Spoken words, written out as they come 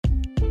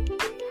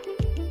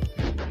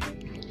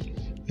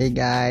Hey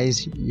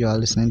guys, you are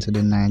listening to the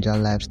Naija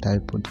Lifestyle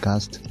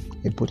Podcast,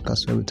 a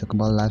podcast where we talk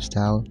about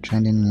lifestyle,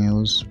 trending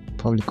news,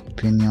 public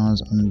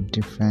opinions on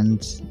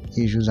different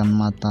issues and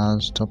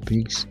matters,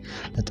 topics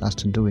that has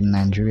to do with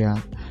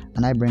Nigeria,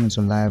 and I bring it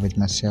to life with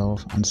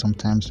myself and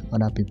sometimes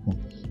other people.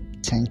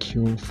 Thank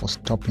you for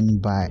stopping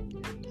by.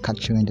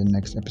 Catch you in the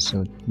next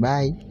episode.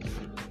 Bye.